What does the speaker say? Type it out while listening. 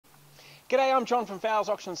G'day, I'm John from Fowles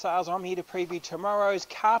Auctions and Sales. I'm here to preview tomorrow's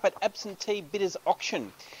carpet absentee bidders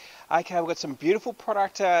auction. Okay, we've got some beautiful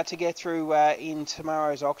product to get through in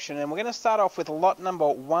tomorrow's auction, and we're going to start off with lot number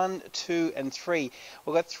 1, 2 and 3.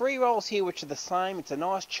 We've got 3 rolls here which are the same. It's a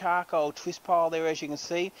nice charcoal twist pile there, as you can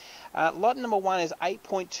see. Lot number 1 is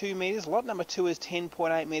 8.2 metres, lot number 2 is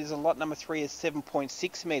 10.8 metres, and lot number 3 is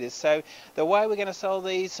 7.6 metres. So the way we're going to sell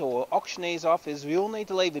these or auction these off is we all need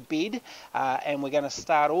to leave a bid, and we're going to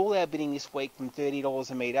start all our bidding this week from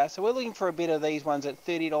 $30 a metre. So we're looking for a bid of these ones at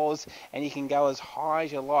 $30, and you can go as high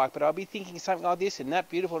as you like. But I'll be thinking something like this in that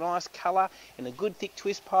beautiful nice colour and a good thick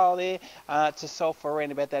twist pile there to sell for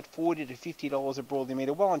around about that $40 to $50 a broadly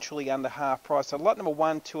metre, well and truly under half price. So lot number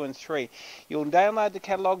 1, 2 and 3. You'll download the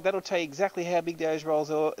catalogue. That'll tell you exactly how big those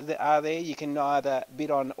rolls are there. You can either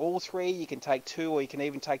bid on all 3, you can take 2, or you can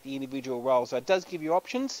even take the individual rolls. So it does give you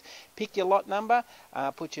options. Pick your lot number,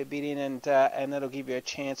 put your bid in, and that'll give you a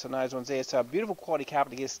chance on those ones there. So a beautiful quality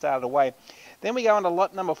carpet to get started away. Then we go on to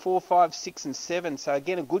lot number 4, 5, 6 and 7. So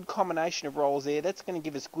again, a good combination of rolls there. That's going to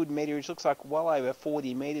give us good meterage. Looks like well over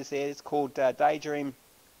 40 metres there. It's called Daydream.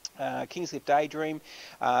 Kingslip Daydream.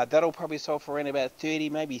 That'll probably sell for around about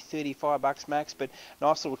 30, maybe 35 bucks max, but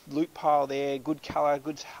nice little loop pile there, good colour,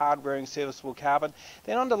 good hard wearing serviceable carpet.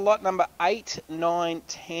 Then on to lot number 8, 9,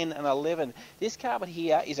 10 and 11. This carpet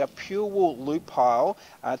here is a pure wool loop pile.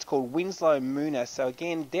 It's called Winslow Mooner. So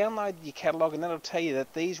again, download your catalogue and that'll tell you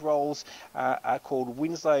that these rolls are called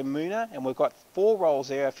Winslow Mooner, and we've got 4 rolls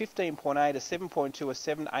there, a 15.8, a 7.2, a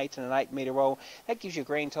 7, 8 and an 8 metre roll. That gives you a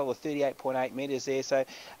grand total of 38.8 metres there. So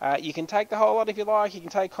you can take the whole lot if you like. You can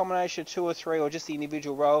take a combination of 2 or 3 or just the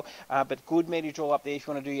individual roll, but good meterage all up there if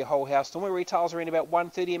you want to do your whole house. Normally retails around about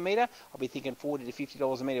 $130 a metre. I'll be thinking $40 to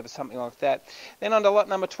 $50 a metre for something like that. Then on to lot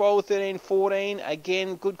number 12, 13, 14.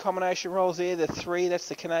 Again, good combination rolls there. The 3, that's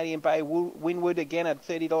the Canadian Bay Windward, again at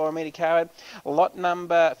 $30 a metre carpet. Lot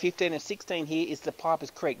number 15 and 16 here is the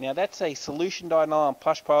Piper's Creek. Now that's a solution dyed nylon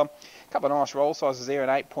plush pile. A couple of nice roll sizes there, an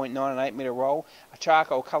 8.9 and 8 metre roll. A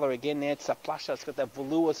charcoal colour again there. It's a plush, so it's got that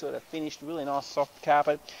velour sort of finished, really nice soft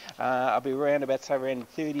carpet. I'll be around about, say, around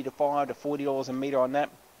 $35 to $40 a metre on that.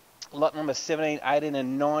 Lot number 17, 18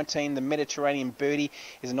 and 19, the Mediterranean Birdie,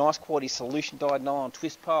 is a nice quality solution dyed nylon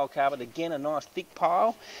twist pile carpet. Again, a nice thick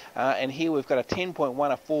pile. And here we've got a 10.1,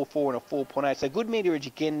 a 4.4 and a 4.8. So good meterage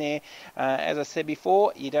again there. As I said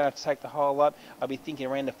before, you don't have to take the whole lot. I'll be thinking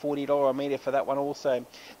around the $40 a metre for that one also.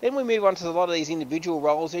 Then we move on to a lot of these individual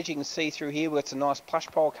rolls. As you can see through here, we've got some nice plush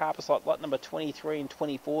pile carpets like lot number 23 and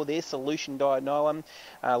 24 there, solution dyed nylon.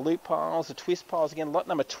 Loop piles, the twist piles again. Lot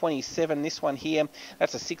number 27, this one here,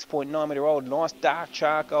 that's a 6.9 metre roll, nice dark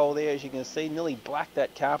charcoal there, as you can see, nearly black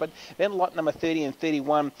that carpet. Then lot number 30 and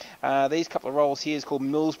 31, these couple of rolls here is called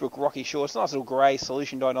Millsbrook Rocky Shore. It's a nice little grey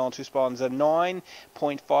solution dyed nylon twist pile. It's a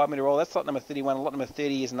 9.5 metre roll. That's lot number 31. Lot number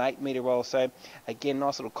 30 is an 8 metre roll. So again,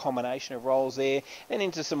 nice little combination of rolls there. And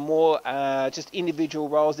into some more just individual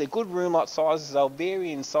rolls. They're good room lot sizes. They'll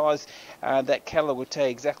vary in size. That catalogue will tell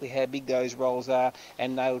you exactly how big those rolls are,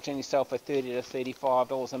 and they'll generally sell for $30 to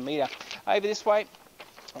 $35 a metre. Over this way,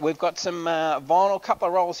 we've got some vinyl, couple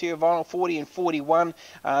of rolls here, vinyl 40 and 41.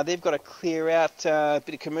 They've got to clear out a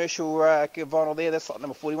bit of commercial vinyl there. That's lot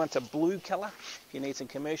number 41. It's a blue colour. If you need some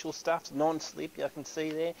commercial stuff, non-slip, I can see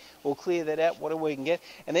there. We'll clear that out, whatever we can get.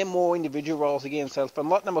 And then more individual rolls again. So from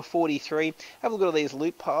lot number 43, have a look at these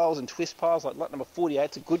loop piles and twist piles. Like lot number 48,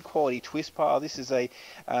 it's a good quality twist pile. This is a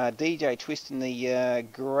DJ twist in the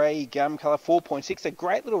grey gum colour, 4.6. They're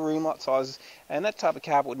great little room lot sizes. And that type of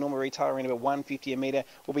carpet would normally retail around about $150 a metre.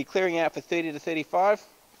 We'll be clearing out for $30 to $35.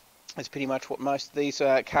 That's pretty much what most of these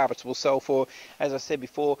carpets will sell for. As I said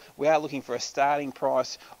before, we are looking for a starting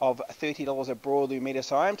price of $30 a broadloom metre.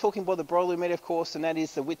 So I am talking about the broadloom metre, of course, and that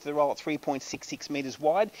is the width of the roll at 3.66 metres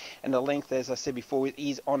wide, and the length, as I said before,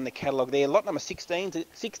 is on the catalogue there. Lot number 16,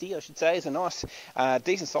 60, I should say, is a nice,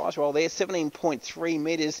 decent size roll there, 17.3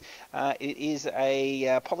 metres. It is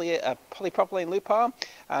a polypropylene loop pile.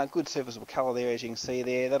 Good serviceable colour there, as you can see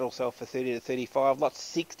there. That'll sell for $30 to $35. Lot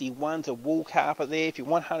 61's a wool carpet there. If you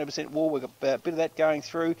want 100% wool, we've got a bit of that going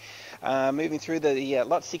through. Moving through the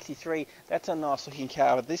lot 63, that's a nice looking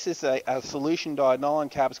carpet. This is a solution dyed nylon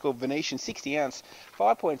carpet. It's called Venetian, 60 ounce,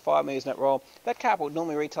 5.5 metres in that roll. That carpet would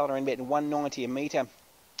normally retail around about $190 a metre.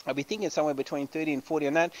 I'll be thinking somewhere between 30 and 40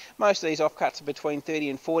 on that. Most of these offcuts are between 30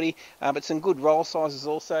 and 40, but some good roll sizes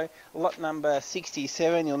also. Lot number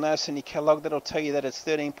 67, you'll notice in your catalogue, that'll tell you that it's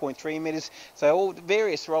 13.3 metres. So all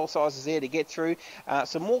various roll sizes there to get through.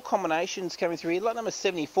 Some more combinations coming through here. Lot number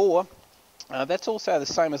 74. That's also the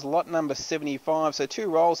same as lot number 75. So 2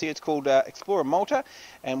 rolls here. It's called Explorer Malta,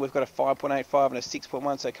 and we've got a 5.85 and a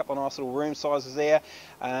 6.1. So a couple of nice little room sizes there.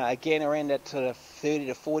 Again, around that sort of 30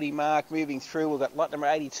 to 40 mark. Moving through, we've got lot number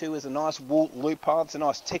 82 is a nice wool loop pile. It's a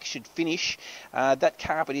nice textured finish. That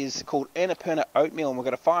carpet is called Annapurna Oatmeal, and we've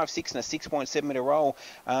got a 5, 6 and a 6.7 metre roll.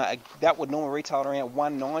 That would normally retail around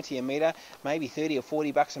 $190 a metre, maybe 30 or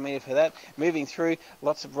 40 bucks a metre for that. Moving through,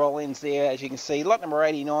 lots of roll-ins there, as you can see. Lot number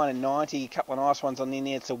 89 and 90. Couple of nice ones on in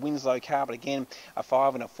there. It's a Winslow carpet again, a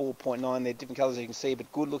 5 and a 4.9. They're different colours, as you can see,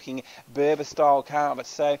 but good looking Berber style carpet.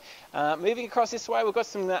 So moving across this way, we've got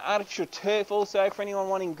some artificial turf also for anyone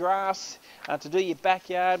wanting grass to do your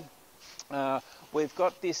backyard. We've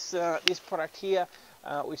got this this product here,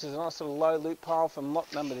 which is a nice little low loop pile from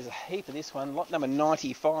lot number, there's a heap of this one, lot number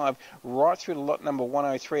 95 right through to lot number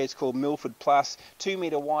 103. It's called Milford Plus. 2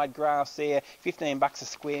 metre wide grass there, 15 bucks a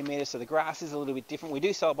square metre. So the grass is a little bit different. We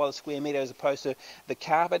do sell it by the square metre as opposed to the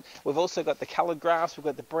carpet. We've also got the coloured grass. We've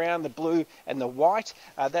got the brown, the blue and the white.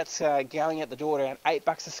 That's going at the door around 8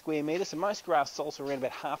 bucks a square metre. So most grass sells around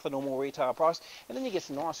about half the normal retail price. And then you get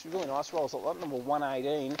some nice, really nice rolls. Lot number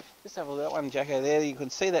 118. Just have a look at that one, Jacko, there. You can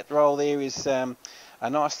see that roll there is a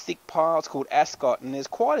nice thick pile. It's called Ascot, and there's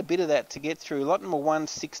quite a bit of that to get through. Lot number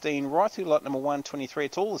 116 right through lot number 123.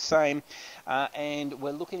 It's all the same, and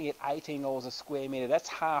we're looking at $18 a square metre. That's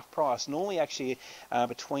half price. Normally actually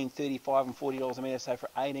between $35 and $40 a metre, so for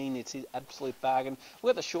 18 it's an absolute bargain. We've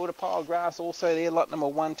got the shorter pile grass also there. Lot number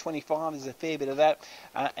 125, there's a fair bit of that,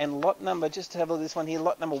 and lot number, just to have a look at this one here,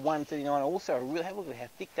 lot number 139 also. Really have a look at how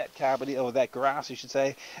thick that carpet is, or that grass I should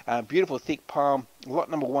say. Beautiful thick pile. Lot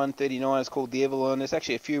number 139 is called the Everlong. There's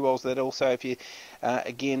actually a few rolls that also, if you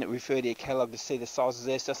again refer to your catalogue to see the sizes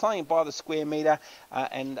there. So something by the square metre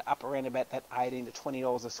and up around about that $18 to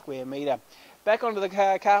 $20 a square metre. Back onto the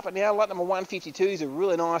carpet now. Lot number 152 is a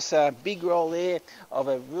really nice big roll there of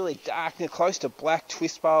a really dark, close to black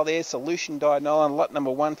twist pile there. Solution dyed nylon. Lot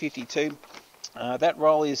number 152. That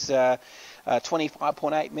roll is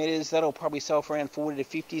 25.8 metres. That'll probably sell for around 40 to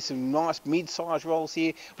 50. Some nice mid-sized rolls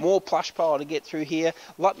here. More plush pile to get through here.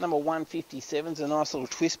 Lot number 157 is a nice little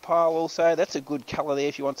twist pile also. That's a good colour there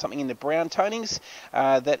if you want something in the brown tonings.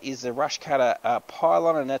 That is the Rush Cutter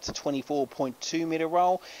pylon, and that's a 24.2 metre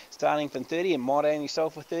roll. Starting from 30. It might only sell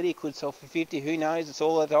for 30. It could sell for 50. Who knows? It's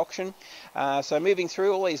all at auction. So moving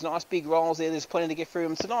through all these nice big rolls there. There's plenty to get through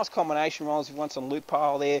them. It's a nice combination rolls. If you want some loop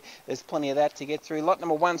pile there, there's plenty of that to get through. Lot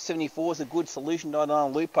number 174 is a good solution dyed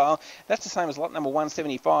nylon loop pile. That's the same as lot number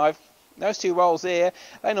 175. Those two rolls there,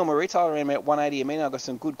 they normally retail around about 180 a metre. I've got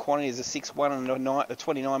some good quantities of 6.1 and a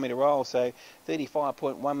 29 metre roll, so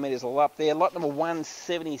 35.1 metres all up there. Lot number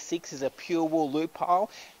 176 is a pure wool loop pile.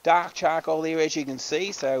 Dark charcoal there, as you can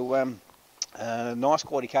see, so nice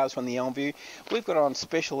quality carpets from the Elmview. We've got it on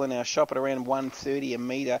special in our shop at around $130 a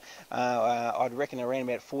metre. I'd reckon around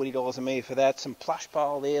about $40 a metre for that. Some plush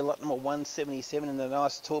pile there, lot number 177 in the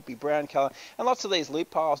nice taupey brown colour. And lots of these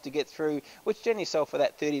loop piles to get through, which generally sell for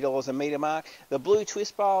that $30 a metre mark. The blue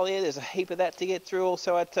twist pile there, there's a heap of that to get through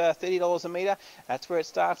also at $30 a metre. That's where it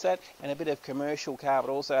starts at. And a bit of commercial carpet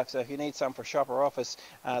also, so if you need some for shop or office,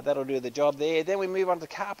 that'll do the job there. Then we move on to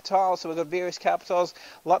carpet tiles. So we've got various carpet tiles.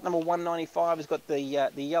 Lot number 195 has got the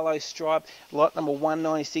yellow stripe. Lot number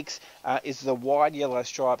 196 is the wide yellow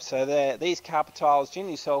stripe. So these carpet tiles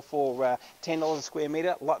generally sell for $10 a square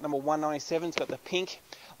metre. Lot number 197's got the pink.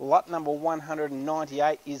 Lot number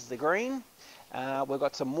 198 is the green. We've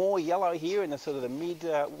got some more yellow here in the sort of the mid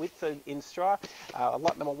width in stripe.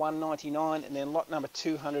 Lot number 199, and then lot number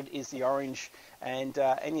 200 is the orange. And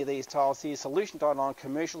any of these tiles here, solution dyed nylon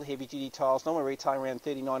commercial heavy duty tiles, normally retailing around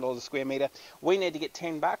 $39 a square metre. We need to get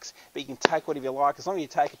 10 bucks, but you can take whatever you like as long as you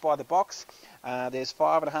take it by the box. There's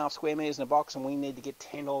 5.5 square metres in a box, and we need to get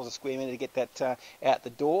 $10 a square metre to get that out the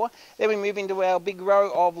door. Then we move into our big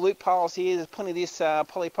row of loop piles here. There's plenty of this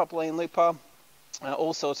polypropylene loop pile.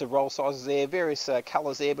 All sorts of roll sizes there, various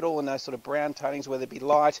colours there, but all in those sort of brown tonings, whether it be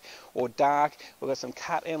light or dark. We've got some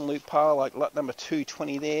cut and loop pile, like lot number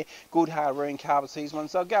 220 there. Good hard room carpets, these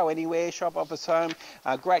ones. They'll go anywhere, shop, office, home.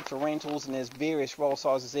 Great for rentals, and there's various roll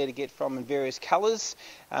sizes there to get from in various colours.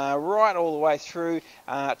 Right all the way through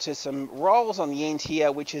to some rolls on the end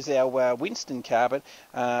here, which is our Winston carpet,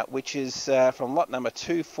 which is from lot number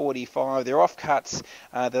 245. They're offcuts.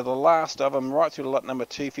 They're the last of them, right through to lot number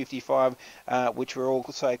 255, which which we're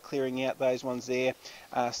also clearing out those ones there,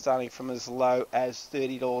 starting from as low as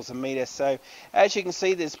 $30 a metre. So as you can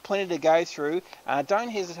see, there's plenty to go through. Don't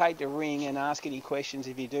hesitate to ring and ask any questions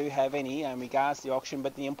if you do have any in regards to the auction,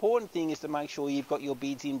 but the important thing is to make sure you've got your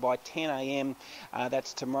bids in by 10 a.m.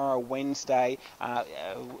 That's tomorrow, Wednesday.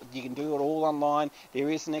 You can do it all online. There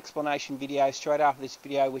is an explanation video straight after this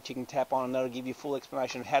video which you can tap on, and that'll give you a full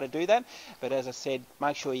explanation of how to do that. But as I said,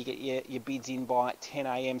 make sure you get your bids in by 10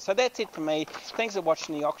 a.m. So that's it from me. Thanks for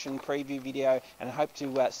watching the auction preview video, and I hope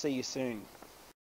to see you soon.